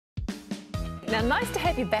Now, nice to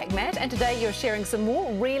have you back, Matt, and today you're sharing some more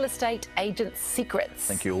real estate agent secrets.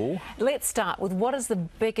 Thank you all. Let's start with what is the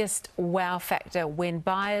biggest wow factor when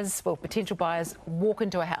buyers, well, potential buyers, walk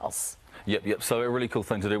into a house? Yep. So a really cool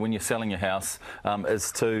thing to do when you're selling your house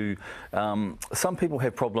is to, some people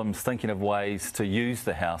have problems thinking of ways to use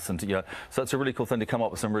the house, and so it's a really cool thing to come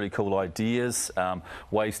up with some really cool ideas,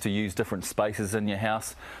 ways to use different spaces in your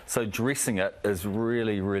house. So dressing it is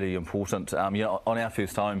really, really important. On our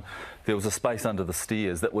first home, there was a space under the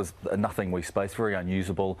stairs that was a nothing wee space, very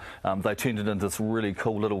unusable. They turned it into this really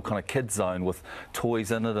cool little kind of kids zone with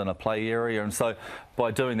toys in it and a play area, and so by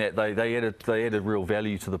doing that, they added real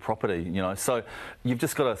value to the property. So you've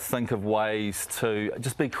just got to think of ways to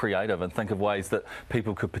just be creative and think of ways that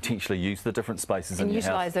people could potentially use the different spaces in your house.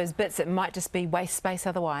 And utilise those bits that might just be waste space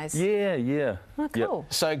otherwise. Yeah. Oh, cool.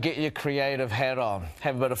 Yep. So get your creative hat on,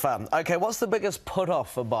 have a bit of fun. Okay, what's the biggest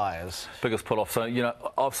put-off for buyers? Biggest put-off. So,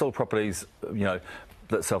 I've sold properties,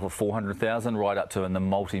 that sell for 400,000 right up to in the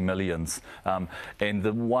multi-millions. And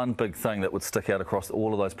the one big thing that would stick out across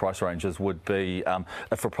all of those price ranges would be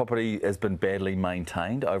if a property has been badly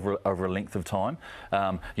maintained over a length of time.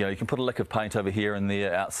 You can put a lick of paint over here and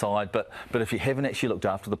there outside, but if you haven't actually looked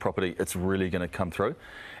after the property, it's really going to come through.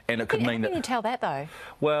 And it could mean that. How can you tell that though?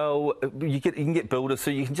 Well, you can get builders,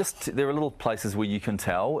 so you can there are little places where you can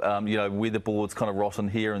tell, where the board's kind of rotten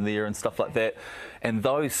here and there and stuff like that. And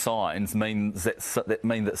those signs mean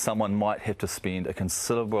that someone might have to spend a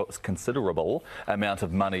considerable amount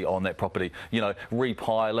of money on that property.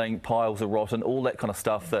 Repiling, piles are rotten, all that kind of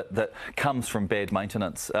stuff that comes from bad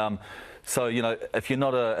maintenance. So if you're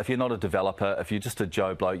not a developer, if you're just a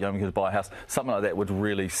Joe bloke going to buy a house, something like that would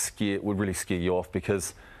really scare you off,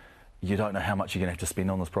 because you don't know how much you're going to have to spend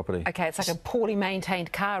on this property. Okay, it's like a poorly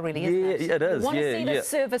maintained car, really, isn't it? Yeah, it is. You want to see the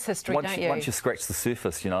service history, don't you? Once you scratch the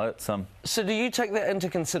surface, it's So do you take that into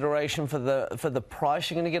consideration for the price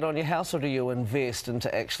you're going to get on your house, or do you invest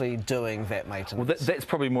into actually doing that maintenance? Well, that's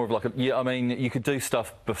probably more of like you could do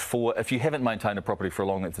stuff before. If you haven't maintained a property for a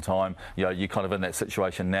long length of time, you're kind of in that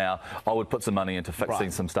situation now. I would put some money into fixing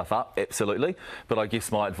some stuff up, absolutely. But I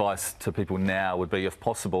guess my advice to people now would be, if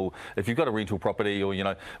possible, if you've got a rental property, or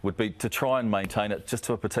would be to try and maintain it just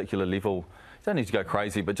to a particular level. You don't need to go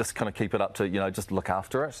crazy, but just kind of keep it up to, just look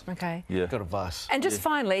after it. Okay. Yeah. Good advice. And just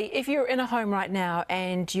finally, if you're in a home right now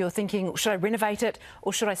and you're thinking, should I renovate it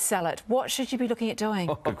or should I sell it? What should you be looking at doing?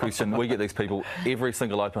 Good question. We get these people, every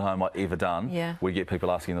single open home I've ever done, we get people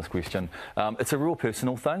asking this question. It's a real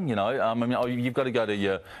personal thing, you've got to go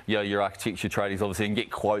to your architecture tradies, obviously, and get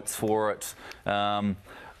quotes for it.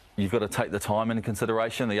 You've got to take the time into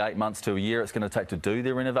consideration, the 8 months to a year it's going to take to do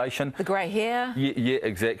the renovation. The grey hair. Yeah,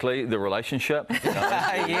 exactly. The relationship. But,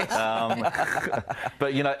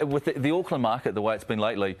 with the Auckland market, the way it's been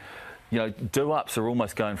lately, do-ups are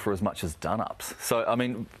almost going for as much as done-ups. So,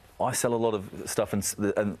 I sell a lot of stuff in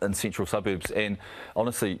central suburbs, and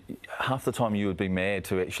honestly, half the time you would be mad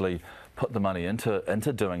to actually put the money into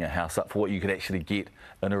doing a house up for what you could actually get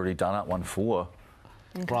an already done-up one for.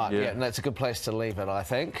 Okay. Right, yeah, and that's a good place to leave it, I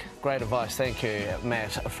think. Great advice. Thank you,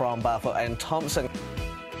 Matt from Barfoot and Thompson.